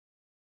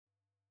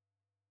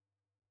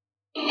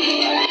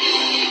This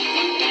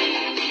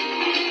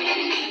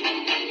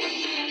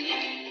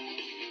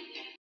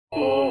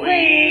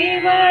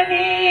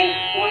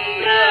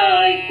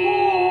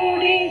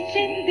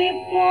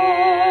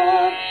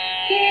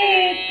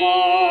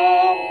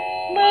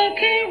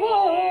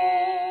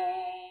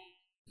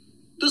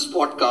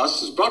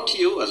podcast is brought to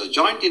you as a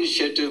joint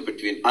initiative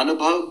between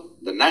Anubhav,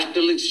 the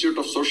National Institute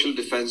of Social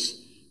Defense,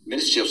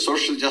 Ministry of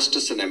Social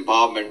Justice and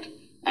Empowerment,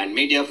 and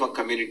Media for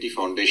Community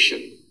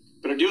Foundation.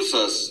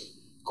 Producers,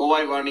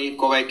 Kovai Vani,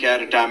 Kovai Care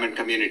Retirement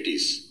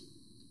Communities.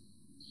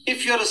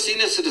 If you are a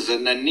senior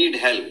citizen and need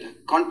help,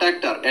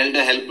 contact our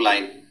Elder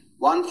Helpline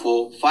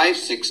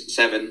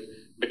 14567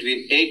 between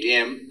 8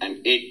 a.m. and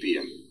 8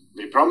 p.m.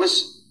 We promise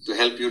to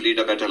help you lead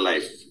a better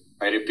life.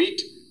 I repeat,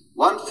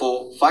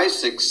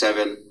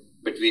 14567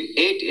 between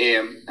 8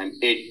 a.m. and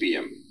 8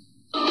 p.m.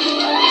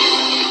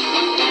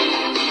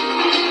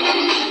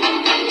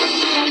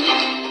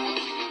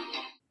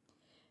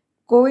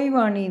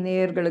 கோவைவாணி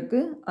நேயர்களுக்கு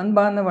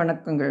அன்பான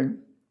வணக்கங்கள்.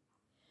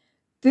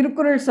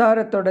 திருக்குறள் சார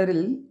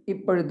தொடரில்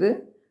இப்பொழுது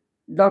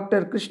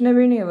doctor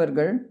Krishnaveni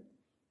அவர்கள்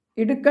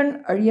இடுக்கண்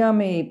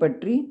அழியாமையை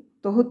பற்றி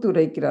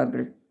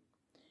தொகுத்துரைக்கிறார்கள்.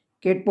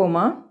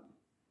 கேட்போமா?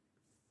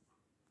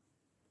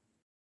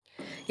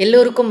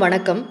 எல்லோருக்கும்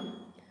வணக்கம்.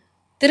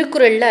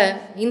 திருக்குறளில்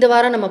இந்த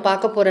வாரம் நம்ம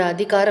பார்க்க போகிற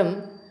அதிகாரம்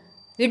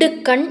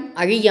இடுக்கண்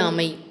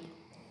அழியாமை.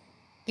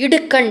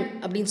 இடுக்கண்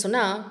அப்படின்னு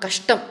சொன்னால்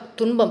கஷ்டம்,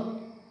 துன்பம்.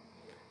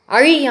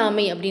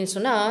 அழியாமை அப்படின்னு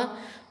சொன்னால்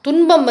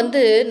துன்பம்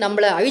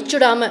நம்மளை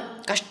அழிச்சுடாமல்,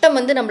 கஷ்டம்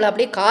நம்மளை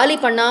அப்படியே காலி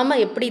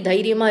பண்ணாமல் எப்படி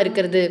தைரியமாக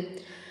இருக்கிறது,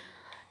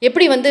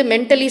 எப்படி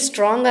மென்டலி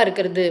ஸ்ட்ராங்காக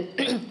இருக்கிறது,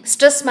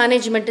 ஸ்ட்ரெஸ்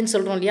மேனேஜ்மெண்ட்டுன்னு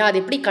சொல்கிறோம் இல்லையா,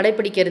 அது எப்படி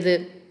கடைப்பிடிக்கிறது,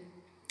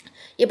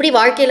 எப்படி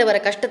வாழ்க்கையில் வர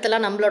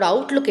கஷ்டத்தெல்லாம் நம்மளோட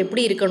அவுட்லுக்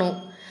எப்படி இருக்கணும்,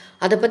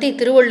 அதை பற்றி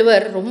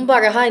திருவள்ளுவர் ரொம்ப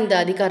அழகாக இந்த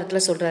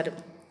அதிகாரத்தில் சொல்கிறாரு.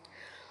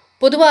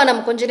 பொதுவாக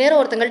நம்ம கொஞ்ச நேரம்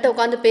ஒருத்தங்கள்ட்ட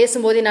உட்காந்து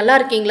பேசும்போதே நல்லா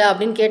இருக்கீங்களா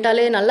அப்படின்னு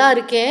கேட்டாலே நல்லா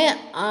இருக்கேன்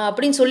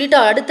அப்படின்னு சொல்லிவிட்டு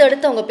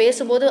அடுத்தடுத்து அவங்க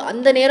பேசும்போது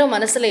அந்த நேரம்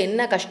மனசில்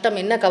என்ன கஷ்டம்,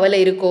 என்ன கவலை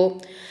இருக்கோ,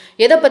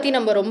 எதை பற்றி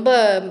நம்ம ரொம்ப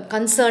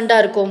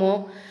கன்சர்ன்டாக இருக்கோமோ,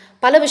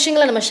 பல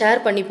விஷயங்களை நம்ம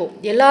ஷேர் பண்ணிப்போம்.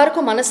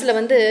 எல்லாருக்கும் மனசில்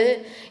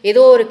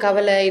ஏதோ ஒரு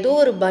கவலை, ஏதோ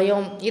ஒரு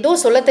பயம், ஏதோ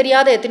சொல்ல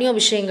தெரியாத எத்தனையோ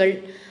விஷயங்கள்,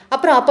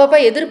 அப்புறம் அப்பப்போ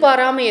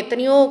எதிர்பாராமல்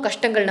எத்தனையோ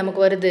கஷ்டங்கள்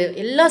நமக்கு வருது.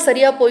 எல்லாம்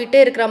சரியாக போயிட்டே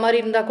இருக்கிற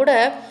மாதிரி இருந்தால் கூட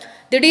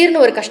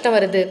திடீர்னு ஒரு கஷ்டம்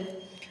வருது.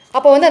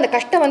 அப்போ அந்த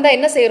கஷ்டம் வந்தால்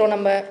என்ன செய்கிறோம்?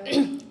 நம்ம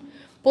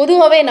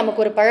பொதுவாகவே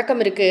நமக்கு ஒரு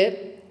பழக்கம் இருக்குது.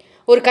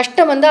 ஒரு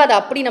கஷ்டம் வந்தால்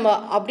அதை நம்ம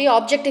அப்படியே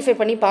ஆப்ஜெக்டிஃபை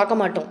பண்ணி பார்க்க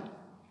மாட்டோம்.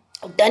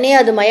 உடனே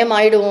அது மயம்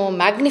ஆகிடுவோம்,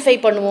 மேக்னிஃபை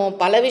பண்ணுவோம்,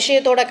 பல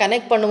விஷயத்தோட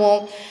கனெக்ட்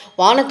பண்ணுவோம்,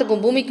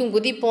 வானத்துக்கும் பூமிக்கும்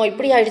குதிப்போம்.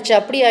 இப்படி ஆயிடுச்சு,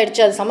 அப்படி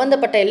ஆயிடுச்சு, அது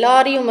சம்மந்தப்பட்ட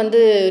எல்லாரையும்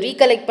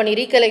ரீகலெக்ட்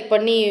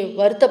பண்ணி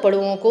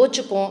வருத்தப்படுவோம்,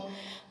 கோச்சுப்போம்.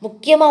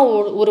 முக்கியமாக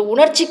ஒரு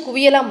உணர்ச்சி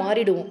குவியலாக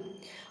மாறிடுவோம்.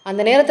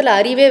 அந்த நேரத்தில்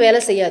அறிவே வேலை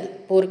செய்யாது.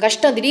 இப்போ ஒரு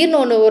கஷ்டம், திடீர்னு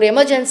ஒரு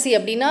எமர்ஜென்சி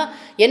அப்படின்னா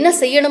என்ன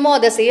செய்யணுமோ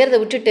அதை செய்கிறத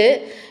விட்டுட்டு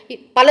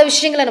பல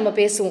விஷயங்களை நம்ம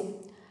பேசுவோம்.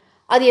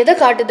 அது எதை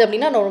காட்டுது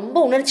அப்படின்னா நம்ம ரொம்ப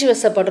உணர்ச்சி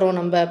வசப்படுறோம்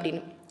நம்ம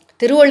அப்படின்னு.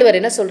 திருவள்ளுவர்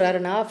என்ன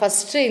சொல்கிறாருன்னா,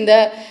 ஃபஸ்ட்டு இந்த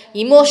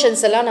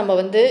இமோஷன்ஸ் எல்லாம் நம்ம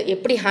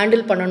எப்படி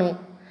ஹேண்டில் பண்ணணும்,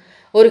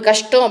 ஒரு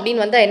கஷ்டம்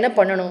அப்படின்னு வந்தால் என்ன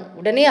பண்ணணும்,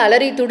 உடனே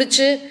அலறி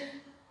துடிச்சு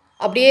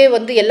அப்படியே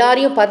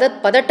எல்லாரையும்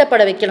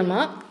பதட்டப்பட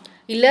வைக்கணுமா,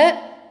 இல்லை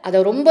அதை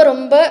ரொம்ப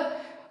ரொம்ப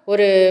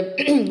ஒரு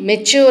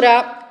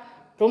மெச்சூராக,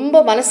 ரொம்ப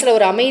மனசில்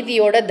ஒரு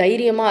அமைதியோட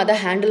தைரியமாக அதை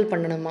ஹேண்டில்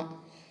பண்ணணுமா,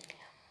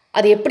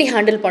 அது எப்படி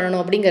ஹேண்டில்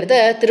பண்ணணும் அப்படிங்கிறத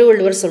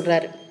திருவள்ளுவர்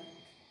சொல்கிறாரு.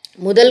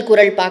 முதல்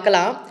குறள்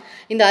பார்க்கலாம்.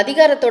 இந்த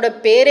அதிகாரத்தோட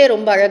பேரே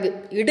ரொம்ப அழகு,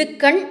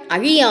 இடுக்கண்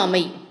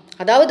அழியாமை.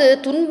 அதாவது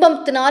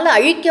துன்பத்தினால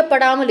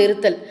அழிக்கப்படாமல்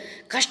இருத்தல்.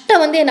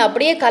 கஷ்டம் என்னை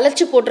அப்படியே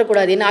கலைச்சி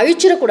போட்டுறக்கூடாது, என்னை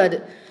அழிச்சிடக்கூடாது.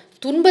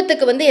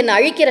 துன்பத்துக்கு என்னை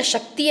அழிக்கிற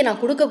சக்தியை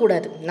நான்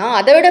கொடுக்கக்கூடாது. நான்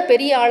அதை விட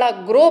பெரிய ஆளாக,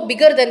 க்ரோ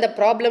பிகர் தென் த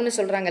ப்ராப்ளம்னு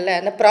சொல்கிறாங்கல்ல,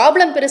 அந்த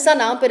ப்ராப்ளம் பெருசா,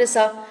 நான்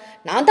பெருசா,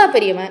 நான் தான்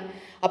பெரியவன்,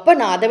 அப்போ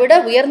நான் அதை விட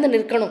உயர்ந்து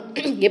நிற்கணும்,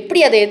 எப்படி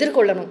அதை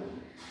எதிர்கொள்ளணும்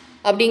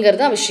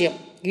அப்படிங்கிறது தான் விஷயம்.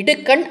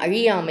 இடுக்கண்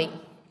அழியாமை.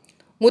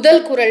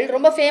 முதல் குறள்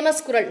ரொம்ப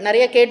ஃபேமஸ் குறள்,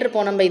 நிறைய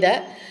கேட்டிருப்போம் நம்ம இதை.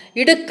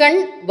 இடுக்கண்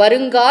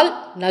வருங்கால்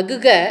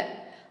நகுக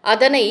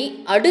அதனை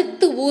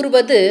அடுத்து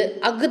ஊறுவது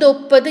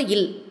அகுதொப்பது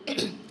இல்.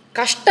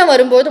 கஷ்டம்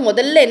வரும்போது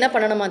முதல்ல என்ன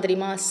பண்ணணுமா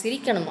தெரியுமா?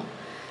 சிரிக்கணுமா,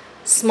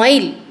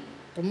 ஸ்மைல்.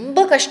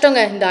 ரொம்ப கஷ்டங்க.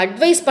 இந்த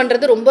அட்வைஸ்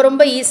பண்ணுறது ரொம்ப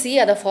ரொம்ப ஈஸி,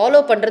 அதை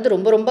ஃபாலோ பண்ணுறது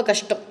ரொம்ப ரொம்ப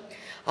கஷ்டம்.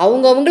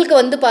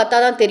 அவங்களுக்கு பார்த்தா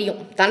தான் தெரியும்,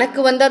 தனக்கு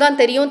வந்தால் தான்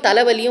தெரியும்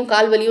தலைவலியும்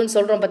கால்வலியும்னு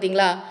சொல்கிறோம்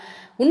பார்த்தீங்களா,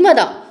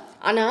 உண்மைதான்.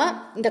 ஆனால்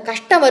இந்த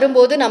கஷ்டம்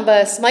வரும்போது நம்ம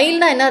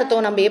ஸ்மைல்னால் என்ன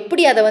அர்த்தம்? நம்ம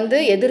எப்படி அதை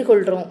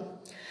எதிர்கொள்கிறோம்,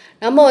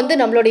 நம்ம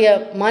நம்மளுடைய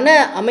மன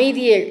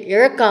அமைதியை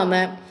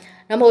இழக்காமல்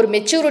நம்ம ஒரு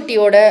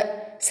மெச்சூரிட்டியோட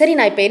சரி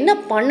நான் இப்போ என்ன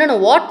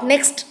பண்ணணும், வாட்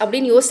நெக்ஸ்ட்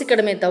அப்படின்னு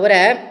யோசிக்கணுமே தவிர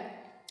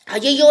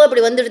ஐயோ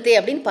அப்படி வந்துடுதே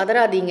அப்படின்னு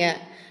பதறாதீங்க.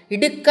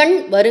 இடுக்கண்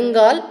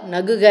வருங்கால்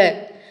நகுக.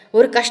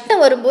 ஒரு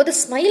கஷ்டம் வரும்போது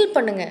ஸ்மைல்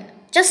பண்ணுங்க,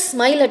 ஜஸ்ட்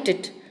ஸ்மைல் அட்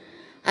இட்.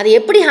 அதை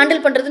எப்படி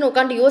ஹேண்டில் பண்ணுறதுன்னு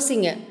உட்காந்து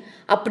யோசிங்க.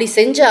 அப்படி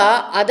செஞ்சால்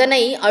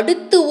அதனை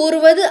அடுத்து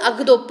ஊறுவது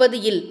அகுதொப்பது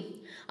இல்.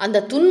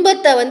 அந்த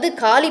துன்பத்தை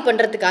காலி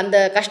பண்ணுறதுக்கு, அந்த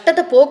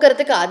கஷ்டத்தை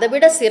போக்குறதுக்கு அதை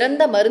விட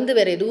சிறந்த மருந்து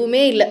வேறு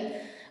எதுவுமே இல்லை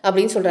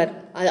அப்படின்னு சொல்கிறார்.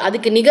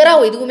 அதுக்கு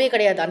நிகராக எதுவுமே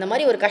கிடையாது. அந்த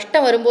மாதிரி ஒரு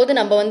கஷ்டம் வரும்போது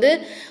நம்ம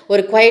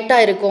ஒரு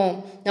குவைட்டாக இருக்கோம்,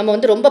 நம்ம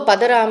ரொம்ப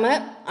பதறாமல்,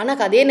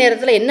 ஆனால் அதே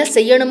நேரத்தில் என்ன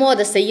செய்யணுமோ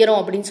அதை செய்கிறோம்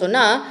அப்படின்னு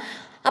சொன்னால்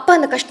அப்போ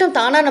அந்த கஷ்டம்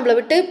தானாக நம்மளை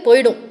விட்டு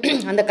போயிடும்.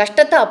 அந்த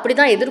கஷ்டத்தை அப்படி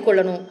தான்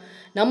எதிர்கொள்ளணும்.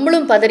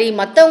 நம்மளும் பதறி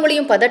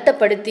மற்றவங்களையும்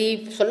பதட்டப்படுத்தி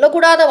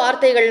சொல்லக்கூடாத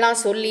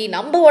வார்த்தைகள்லாம் சொல்லி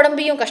நம்ம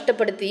உடம்பையும்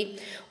கஷ்டப்படுத்தி,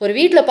 ஒரு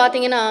வீட்டில்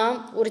பார்த்தீங்கன்னா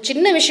ஒரு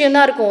சின்ன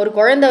விஷயந்தான் இருக்கும். ஒரு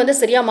குழந்தை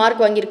வந்து சரியாக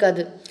மார்க்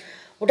வாங்கியிருக்காது,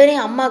 உடனே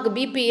அம்மாவுக்கு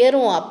பிபி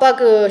ஏறும்,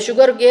 அப்பாவுக்கு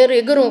சுகர்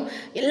எகுரும்.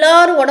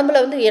 எல்லாரும்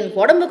உடம்புல வந்து என்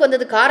உடம்புக்கு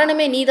வந்தது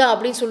காரணமே நீ தான்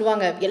அப்படின்னு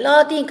சொல்லுவாங்க.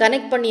 எல்லாத்தையும்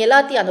கனெக்ட் பண்ணி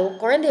எல்லாத்தையும் அந்த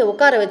குழந்தைய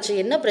உட்கார வச்சு,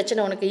 என்ன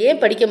பிரச்சனை உனக்கு,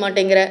 ஏன் படிக்க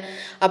மாட்டேங்கிற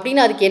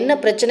அப்படின்னு அதுக்கு என்ன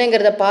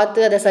பிரச்சனைங்கிறத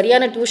பார்த்து அதை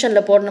சரியான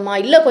டியூஷனில் போடணுமா,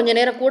 இல்லை கொஞ்சம்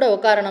நேரம் கூட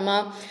உட்காரணுமா,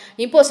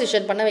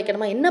 இம்போசிஷன் பண்ண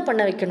வைக்கணுமா, என்ன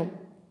பண்ண வைக்கணும்.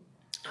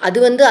 அது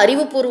வந்து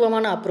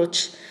அறிவுபூர்வமான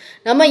அப்ரோச்.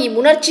 நம்ம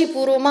உணர்ச்சி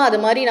பூர்வமாக அது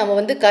மாதிரி நம்ம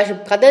வந்து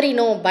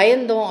கதறினோம்,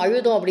 பயந்தோம்,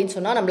 அழுதோம் அப்படின்னு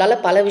சொன்னால்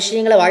நம்மளால் பல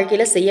விஷயங்களை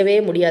வாழ்க்கையில் செய்யவே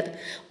முடியாது.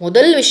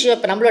 முதல் விஷயம்,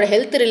 இப்போ நம்மளோட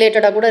ஹெல்த்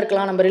ரிலேட்டடாக கூட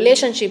இருக்கலாம், நம்ம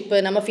ரிலேஷன்ஷிப்பு,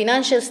 நம்ம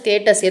ஃபினான்ஷியல்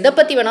ஸ்டேட்டஸ், எதை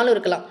பற்றி வேணாலும்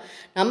இருக்கலாம்.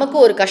 நமக்கு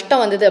ஒரு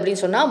கஷ்டம் வந்தது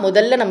அப்படின்னு சொன்னால்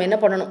முதல்ல நம்ம என்ன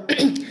பண்ணணும்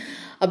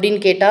அப்படின்னு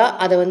கேட்டால்,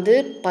 அதை வந்து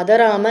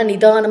பதறாமல்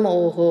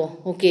நிதானமாக, ஓஹோ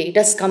ஓகே இட்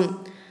ஹஸ் கம்,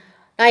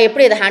 நான்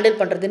எப்படி அதை ஹேண்டில்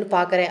பண்ணுறதுன்னு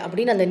பார்க்குறேன்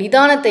அப்படின்னு அந்த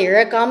நிதானத்தை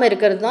இழக்காமல்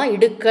இருக்கிறது தான்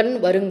இடுக்கண்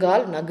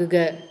வருங்கால்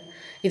நகுக.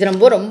 இது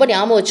ரொம்ப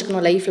ஞாபகம்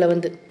வச்சுக்கணும் லைஃப்பில்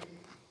வந்து.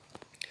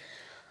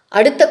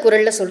 அடுத்த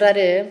குறளில்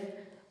சொல்கிறாரு,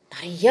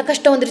 நிறைய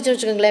கஷ்டம் வந்துருச்சுன்னு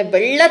வச்சுக்கோங்களேன்.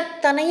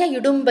 வெள்ளத்தனைய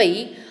இடும்பை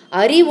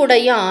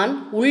அறிவுடையான்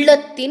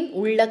உள்ளத்தின்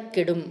உள்ள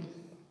கெடும்.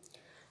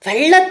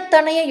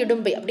 வெள்ளத்தனைய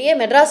இடும்பை, அப்படியே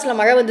மெட்ராஸில்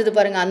மழை வந்தது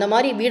பாருங்கள், அந்த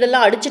மாதிரி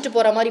வீடெல்லாம் அடிச்சுட்டு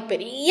போகிற மாதிரி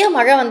பெரிய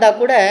மழை வந்தால்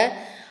கூட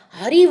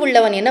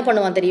அறிவுள்ளவன் என்ன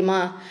பண்ணுவான் தெரியுமா,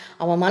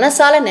 அவன்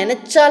மனசால்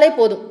நினச்சாலே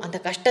போதும் அந்த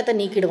கஷ்டத்தை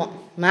நீக்கிடுவான்.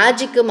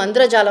 மேஜிக்கு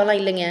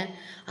மந்திரஜாலம்லாம் இல்லைங்க,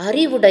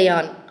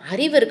 அறிவுடையான்,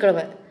 அறிவு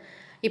இருக்கிறவன்.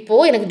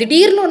 இப்போது எனக்கு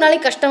திடீர்னு ஒரு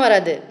நாளைக்கு கஷ்டம்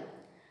வராது,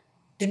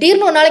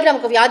 திடீர்னு ஒரு நாளைக்கு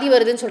நமக்கு வியாதி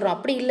வருதுன்னு சொல்கிறோம்.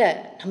 அப்படி இல்லை,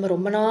 நம்ம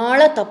ரொம்ப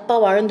நாளாக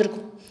தப்பாக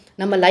வாழ்ந்துருக்கோம்,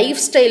 நம்ம லைஃப்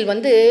ஸ்டைல்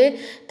வந்து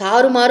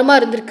தாறுமாறுமாக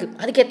இருந்திருக்கு.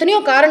 அதுக்கு எத்தனையோ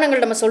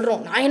காரணங்கள் நம்ம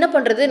சொல்கிறோம். நான் என்ன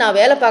பண்ணுறது, நான்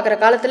வேலை பார்க்குற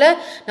காலத்தில்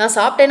நான்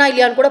சாப்பிட்டேனா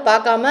இல்லையான்னு கூட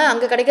பார்க்காம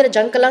அங்கே கிடைக்கிற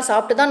ஜங்கெல்லாம்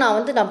சாப்பிட்டு தான் நான்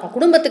வந்து நம்ம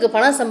குடும்பத்துக்கு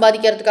பணம்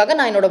சம்பாதிக்கிறதுக்காக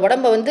நான் என்னோடய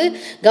உடம்பை வந்து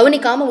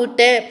கவனிக்காமல்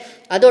விட்டேன்,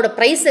 அதோட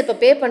ப்ரைஸ் இப்போ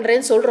பே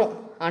பண்ணுறேன்னு சொல்கிறோம்.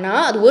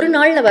 ஆனால் அது ஒரு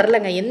நாளில்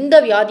வரலைங்க. எந்த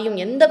வியாதியும்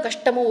எந்த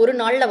கஷ்டமும் ஒரு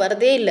நாளில்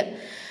வரதே இல்லை.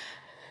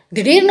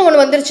 திடீர்னு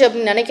ஒன்று வந்துருச்சு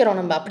அப்படின்னு நினைக்கிறோம்.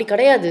 நம்ம அப்படி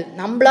கிடையாது.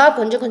 நம்மளா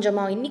கொஞ்சம்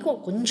கொஞ்சமாக, இன்றைக்கும்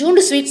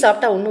கொஞ்சோண்டு ஸ்வீட்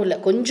சாப்பிட்டா ஒன்றும் இல்லை,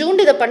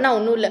 கொஞ்சோண்டு இதை பண்ணால்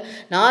ஒன்றும் இல்லை,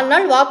 4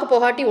 நாள் வாக்கு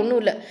போகாட்டி ஒன்றும்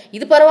இல்லை,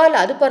 இது பரவாயில்ல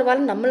அது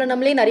பரவாயில்ல,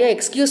 நம்மளே நிறையா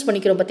எக்ஸ்கியூஸ்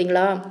பண்ணிக்கிறோம்.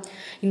 பார்த்தீங்களா,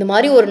 இந்த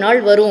மாதிரி ஒரு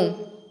நாள் வரும்.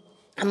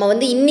 நம்ம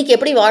வந்து இன்றைக்கி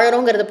எப்படி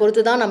வாழறோங்கிறத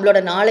பொறுத்து தான்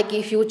நம்மளோட நாளைக்கு,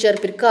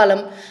 ஃப்யூச்சர்,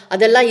 பிற்காலம்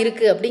அதெல்லாம்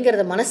இருக்குது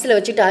அப்படிங்கிறத மனசில்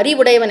வச்சுட்டு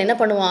அறிவுடையவன் என்ன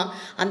பண்ணுவான்,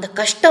 அந்த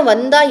கஷ்டம்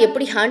வந்தால்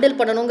எப்படி ஹேண்டில்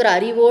பண்ணணுங்கிற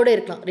அறிவோடு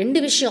இருக்கலாம்.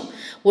 2 விஷயம்.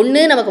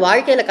 ஒன்று, நமக்கு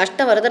வாழ்க்கையில்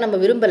கஷ்டம் வரதை நம்ம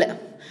விரும்பலை,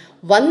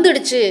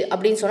 வந்துடுச்சு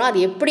அப்படின்னு சொன்னால் அது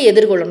எப்படி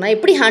எதிர்கொள்ளணும், நான்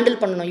எப்படி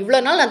ஹேண்டில் பண்ணணும், இவ்வளோ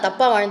நாள் நான்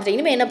தப்பாக வாழ்ந்துட்டேன்,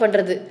 இனிமேல் என்ன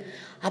பண்ணுறது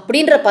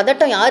அப்படின்ற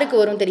பதட்டம் யாருக்கு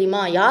வரும்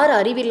தெரியுமா, யார்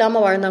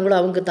அறிவில்லாமல் வாழ்ந்தாங்களோ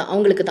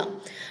அவங்களுக்கு தான்.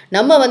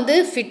 நம்ம வந்து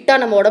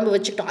ஃபிட்டாக நம்ம உடம்பு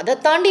வச்சுக்கிட்டோம், அதை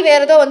தாண்டி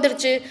வேறு ஏதோ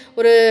வந்துடுச்சு,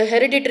 ஒரு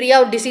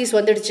ஹெரிடிட்ரியாக ஒரு டிசீஸ்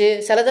வந்துடுச்சு,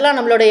 சிலதெல்லாம்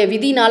நம்மளுடைய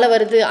விதினால்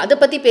வருது, அதை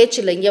பற்றி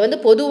பேச்சு இல்லை. இங்கே வந்து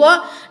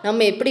பொதுவாக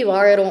நம்ம எப்படி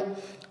வாழறோம்,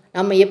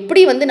 நம்ம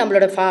எப்படி வந்து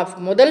நம்மளோட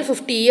முதல்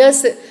 50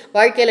 இயர்ஸ்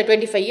வாழ்க்கையில்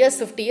 25 இயர்ஸ்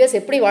 50 இயர்ஸ்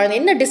எப்படி வாழ்ந்தோம்,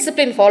 என்ன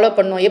டிசிப்ளின் ஃபாலோ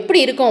பண்ணோம், எப்படி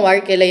இருக்கோம்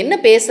வாழ்க்கையில், என்ன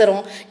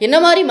பேசுகிறோம், என்ன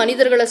மாதிரி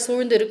மனிதர்களை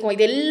சூழ்ந்து இருக்கோம்,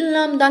 இது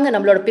எல்லாம் தாங்க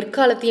நம்மளோட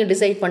பிற்காலத்தையும்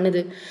டிசைட்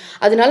பண்ணுது.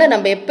 அதனால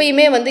நம்ம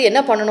எப்பயுமே வந்து என்ன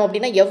பண்ணணும்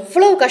அப்படின்னா,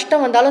 எவ்வளோ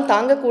கஷ்டம் வந்தாலும்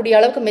தாங்கக்கூடிய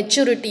அளவுக்கு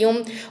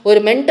மெச்சூரிட்டியும்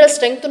ஒரு மென்டல்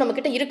ஸ்ட்ரென்த்தும்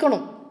நம்மக்கிட்ட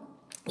இருக்கணும்.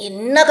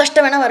 என்ன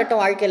கஷ்டம் வேணால்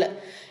வரட்டும் வாழ்க்கையில்,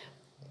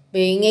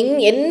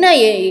 என்ன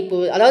இப்போ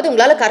அதாவது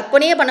உங்களால்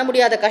கற்பனையே பண்ண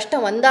முடியாத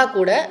கஷ்டம் வந்தால்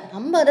கூட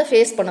நம்ம அதை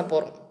ஃபேஸ் பண்ண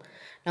போகிறோம்,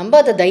 நம்ம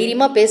அதை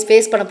தைரியமாக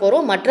ஃபேஸ் பண்ண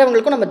போகிறோம்.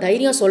 மற்றவங்களுக்கும் நம்ம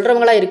தைரியம்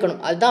சொல்கிறவங்களா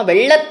இருக்கணும். அதுதான்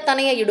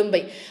வெள்ளத்தனைய இடும்பை.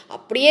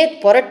 அப்படியே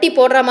புரட்டி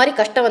போடுற மாதிரி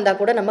கஷ்டம் வந்தால்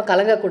கூட நம்ம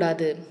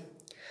கலங்கக்கூடாது.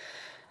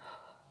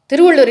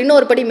 திருவள்ளுவர்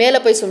இன்னொரு படி மேலே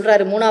போய்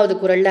சொல்கிறாரு 3வது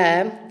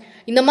குறளில்,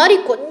 இந்த மாதிரி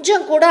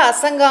கொஞ்சம் கூட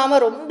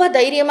அசங்காமல் ரொம்ப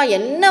தைரியமாக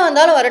என்ன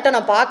வந்தாலும் வரட்டும்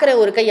நான்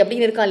பார்க்குறேன் ஒரு கை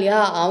அப்படின்னு இருக்கான் இல்லையா,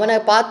 அவனை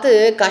பார்த்து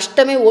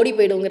கஷ்டமே ஓடி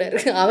போயிடுங்கிறாரு,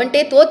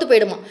 அவன்கிட்டே தோற்று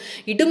போயிடுமா.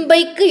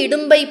 இடும்பைக்கு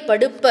இடும்பை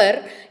படுப்பர்,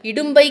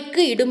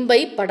 இடும்பைக்கு இடும்பை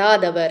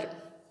படாதவர்.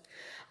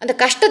 அந்த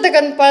கஷ்டத்தை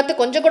பார்த்து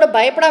கொஞ்சம் கூட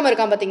பயப்படாமல்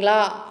இருக்கான் பார்த்தீங்களா,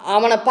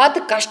 அவனை பார்த்து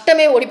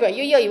கஷ்டமே ஓடி போய்,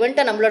 ஐயோ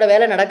இவன்ட்ட நம்மளோட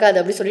வேலை நடக்காது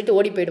அப்படி சொல்லிட்டு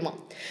ஓடி போயிடுமா.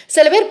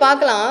 சில பேர்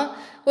பார்க்கலாம்,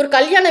 ஒரு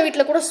கல்யாண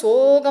வீட்டில் கூட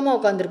சோகமாக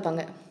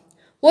உட்காந்துருப்பாங்க,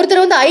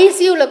 ஒருத்தர் வந்து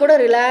ஐசியூவில் கூட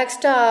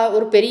ரிலாக்ஸ்டாக,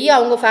 ஒரு பெரிய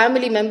அவங்க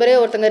ஃபேமிலி மெம்பரே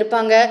ஒருத்தங்க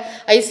இருப்பாங்க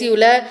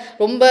ஐசியூவில்,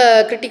 ரொம்ப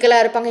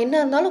கிரிட்டிக்கலாக இருப்பாங்க. என்ன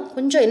இருந்தாலும்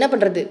கொஞ்சம் என்ன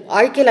பண்ணுறது,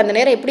 வாழ்க்கையில் அந்த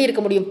நேரம் எப்படி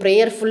இருக்க முடியும்,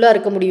 ப்ரேயர்ஃபுல்லாக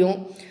இருக்க முடியும்.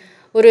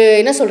 ஒரு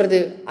என்ன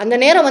சொல்கிறது, அந்த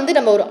நேரம் வந்து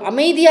நம்ம ஒரு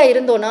அமைதியாக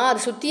இருந்தோன்னா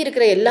அது சுற்றி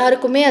இருக்கிற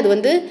எல்லாருக்குமே அது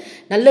வந்து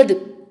நல்லது.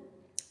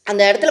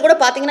 அந்த இடத்துல கூட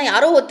பார்த்திங்கன்னா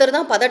யாரோ ஒருத்தர்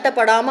தான்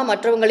பதட்டப்படாமல்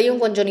மற்றவங்களையும்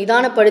கொஞ்சம்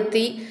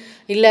நிதானப்படுத்தி,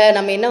 இல்லை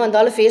நம்ம என்ன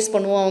வந்தாலும் ஃபேஸ்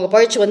பண்ணுவோம், அவங்க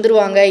பழிச்சு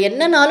வந்துடுவாங்க,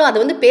 என்னன்னாலும் அதை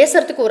வந்து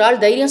பேசுகிறதுக்கு ஒரு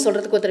ஆள், தைரியம்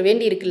சொல்கிறதுக்கு ஒருத்தர்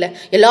வேண்டி இருக்குல்ல.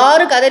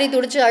 எல்லாரும் கதறி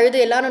துடிச்சு அழுது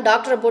எல்லாரும்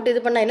டாக்டரை போட்டு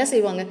இது பண்ணால் என்ன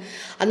செய்வாங்க.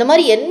 அந்த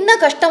மாதிரி என்ன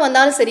கஷ்டம்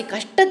வந்தாலும் சரி,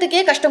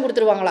 கஷ்டத்துக்கே கஷ்டம்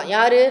கொடுத்துருவாங்களாம்.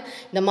 யார்,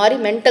 இந்த மாதிரி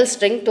மென்டல்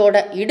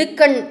ஸ்ட்ரென்த்தோட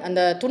இடுக்கண்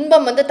அந்த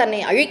துன்பம் வந்து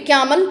தன்னை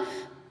அழிக்காமல்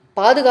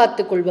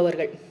பாதுகாத்து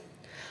கொள்பவர்கள்.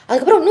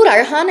 அதுக்கப்புறம் இன்னொரு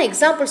அழகான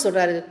எக்ஸாம்பிள்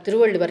சொல்கிறாரு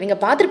திருவள்ளுவர். நீங்கள்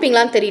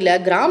பார்த்துருப்பீங்களான்னு தெரியல,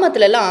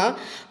 கிராமத்துலலாம்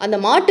அந்த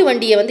மாட்டு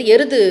வண்டியை வந்து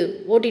எருது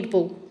ஓட்டிகிட்டு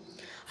போகும்.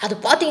 அது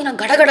பார்த்தீங்கன்னா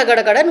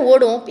கடன்னு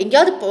ஓடும்.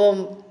 எங்கேயாவது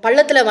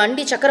பள்ளத்தில்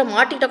வண்டி சக்கரம்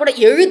மாட்டிக்கிட்டால் கூட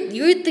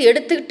இழுத்து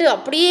எடுத்துக்கிட்டு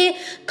அப்படியே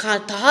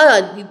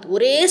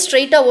ஒரே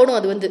ஸ்ட்ரைட்டாக ஓடும்.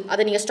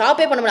 அதை நீங்கள்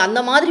ஸ்டாப்பே பண்ண முடியாது,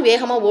 அந்த மாதிரி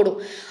வேகமாக ஓடும்.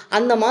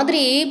 அந்த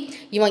மாதிரி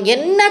இவன்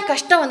என்ன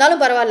கஷ்டம்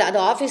வந்தாலும் பரவாயில்ல, அது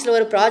ஆஃபீஸில்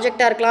ஒரு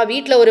ப்ராஜெக்டாக இருக்கலாம்,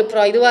 வீட்டில் ஒரு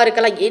இதுவாக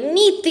இருக்கலாம்,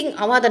 எனிதிங்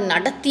அவன் அதை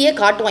நடத்தியே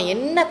காட்டுவான்.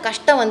 என்ன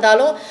கஷ்டம்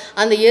வந்தாலும்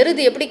அந்த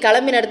எருது எப்படி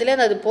கிளம்பின இடத்துல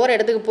அது போகிற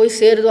இடத்துக்கு போய்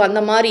சேருதோ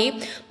அந்த மாதிரி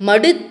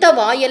மடுத்த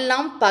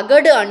வாயெல்லாம்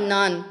பகடு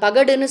அண்ணான்.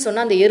 பகடுன்னு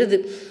சொன்னால் அந்த எருது.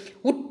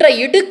 உற்ற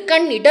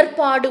இடுக்கண்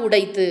இடர்பாடு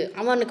உடைத்து,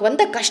 அவனுக்கு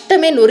வந்த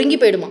கஷ்டமே நொறுங்கி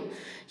போயிடுமா.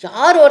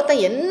 யார்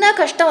ஒருத்தன் என்ன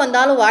கஷ்டம்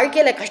வந்தாலும்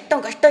வாழ்க்கையில்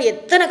கஷ்டம்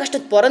எத்தனை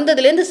கஷ்டம்,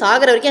 பிறந்ததுலேருந்து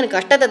சாகிற வரைக்கும் எனக்கு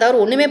கஷ்டத்தை தவிர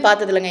ஒன்றுமே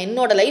பார்த்ததில்லைங்க.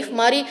 என்னோட லைஃப்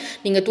மாதிரி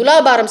நீங்கள்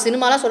துலாபாரம்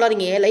சினிமாலாம்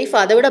சொல்லாதீங்க, என் லைஃப்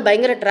அதை விட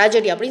பயங்கர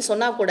ட்ராஜடி அப்படின்னு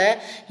சொன்னால் கூட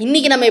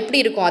இன்றைக்கி நம்ம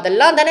எப்படி இருக்கோம்,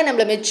 அதெல்லாம் தானே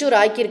நம்மளை மெச்சூர்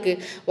ஆக்கியிருக்கு.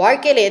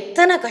 வாழ்க்கையில்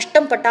எத்தனை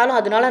கஷ்டம் பட்டாலும்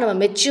அதனால நம்ம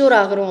மெச்சூர்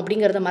ஆகிறோம்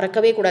அப்படிங்கிறத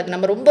மறக்கவே கூடாது.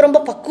 நம்ம ரொம்ப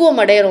ரொம்ப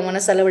பக்குவம் அடையிறோம்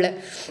மனசளவில்.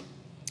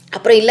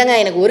 அப்புறம் இல்லைங்க,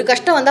 எனக்கு ஒரு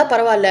கஷ்டம் வந்தால்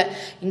பரவாயில்ல,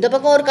 இந்த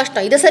பக்கம் ஒரு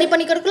கஷ்டம், இதை சரி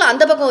பண்ணிக்கிறதுக்குள்ள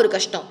அந்த பக்கம் ஒரு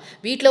கஷ்டம்,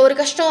 வீட்டில் ஒரு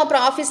கஷ்டம்,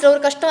 அப்புறம் ஆஃபீஸில்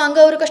ஒரு கஷ்டம்,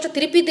 அங்கே ஒரு கஷ்டம்,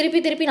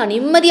 திருப்பி நான்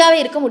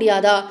நிம்மதியாகவே இருக்க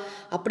முடியாதா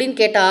அப்படின்னு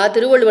கேட்டால்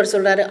திருவள்ளுவர்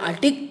சொல்கிறாரு,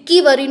 அடுக்கி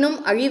வரினும்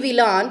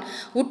அழிவிலான்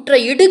உற்ற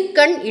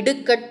இடுக்கண்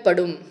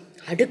இடுக்கட்படும்.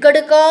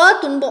 அடுக்கடுக்கா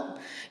துன்பம்.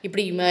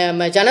 இப்படி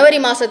ஜனவரி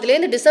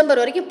மாதத்துலேருந்து டிசம்பர்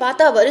வரைக்கும்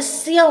பார்த்தா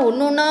வரிசையாக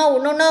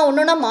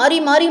ஒன்றொன்னா மாறி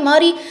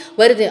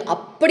வருது.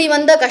 அப்படி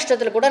வந்த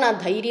கஷ்டத்தில் கூட நான்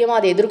தைரியமாக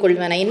அதை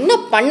எதிர்கொள்வேன். நான் என்ன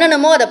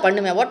பண்ணணுமோ அதை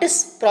பண்ணுவேன். What is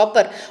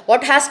proper,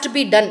 what has to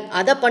be done,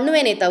 அதை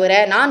பண்ணுவேனே தவிர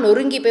நான்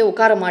நொறுங்கி போய்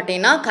உட்கார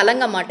மாட்டேன், நான்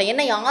கலங்க மாட்டேன்.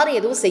 என்ன யாரும்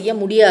எதுவும் செய்ய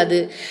முடியாது,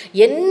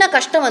 என்ன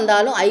கஷ்டம்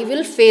வந்தாலும் ஐ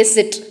வில் ஃபேஸ்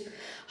இட்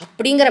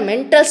அப்படிங்கிற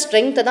மென்டல்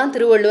ஸ்ட்ரென்த்தை தான்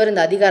திருவள்ளுவர்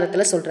இந்த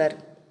அதிகாரத்தில் சொல்கிறார்.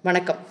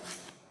 வணக்கம்.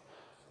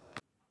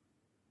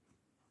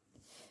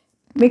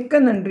 மிக்க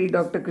நன்றி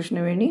டாக்டர்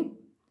கிருஷ்ணவேணி.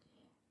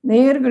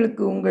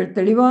 நேயர்களுக்கு உங்கள்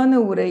தெளிவான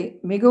உரை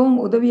மிகவும்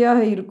உதவியாக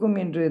இருக்கும்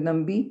என்று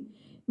நம்பி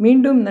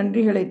மீண்டும்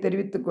நன்றிகளை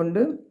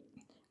தெரிவித்துக்கொண்டு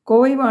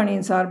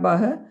கோவைவாணியின்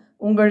சார்பாக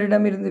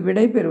உங்களிடமிருந்து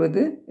விடை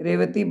பெறுவது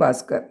ரேவதி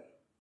பாஸ்கர்.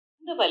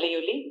 இந்த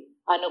வலையொலி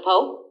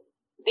அனுபவ்,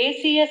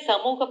 தேசிய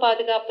சமூக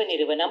பாதுகாப்பு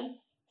நிறுவனம்,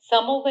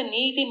 சமூக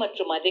நீதி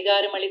மற்றும்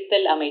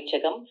அதிகாரமளித்தல்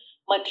அமைச்சகம்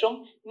மற்றும்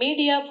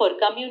மீடியா ஃபார்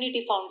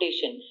கம்யூனிட்டி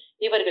ஃபவுண்டேஷன்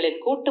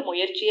இவர்களின் கூட்டு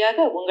முயற்சியாக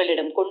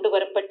உங்களிடம் கொண்டு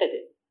வரப்பட்டது.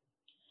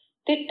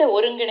 திட்ட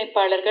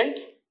ஒருங்கிணைப்பாளர்கள்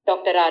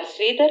டாக்டர் ஆர்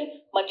ஸ்ரீதர்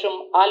மற்றும்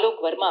ஆலோக்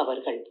வர்மா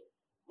அவர்கள்.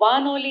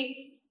 வானொலி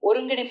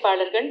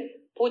ஒருங்கிணைப்பாளர்கள்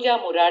பூஜா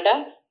முராடா,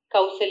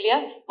 கௌசல்யா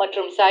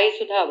மற்றும் சாய்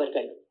சுதா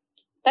அவர்கள்.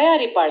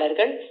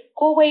 தயாரிப்பாளர்கள்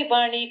Kovai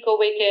Vani,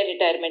 Kovai care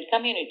retirement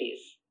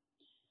communities.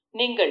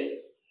 நீங்கள்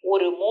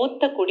ஒரு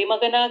மூத்த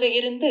குடிமகனாக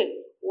இருந்து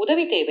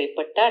உதவி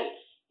தேவைப்பட்டால்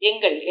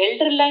எங்கள்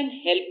எல்டர்லைன்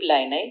ஹெல்ப்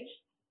லைனை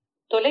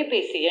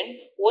தொலைபேசி எண்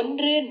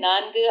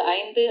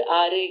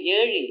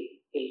 145667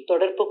 இல்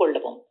தொடர்பு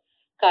கொள்ளவும்.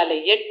 காலை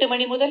 8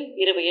 மணி முதல்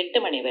இரவு 8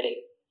 மணி வரை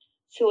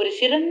ஒரு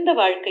சிறந்த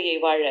வாழ்க்கையை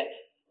வாழ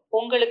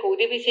உங்களுக்கு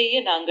உதவி செய்ய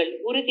நாங்கள்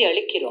உறுதி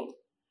அளிக்கிறோம்.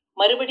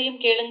 மறுபடியும்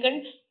கேளுங்கள்,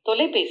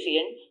 தொலைபேசி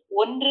எண்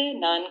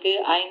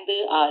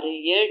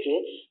 145667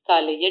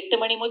 காலை 8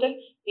 மணி முதல்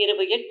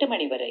இரவு 8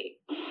 மணி வரை.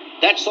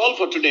 That's all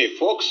for today,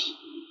 folks.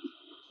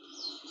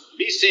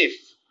 Be safe.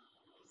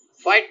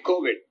 Fight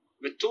COVID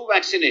with 2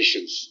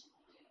 vaccinations.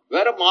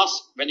 Wear a mask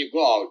when you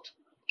go out.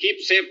 Keep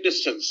safe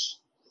distance.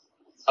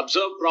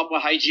 Observe proper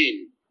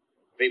hygiene.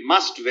 We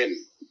must win.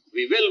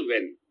 We will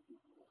win.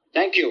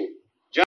 Thank you.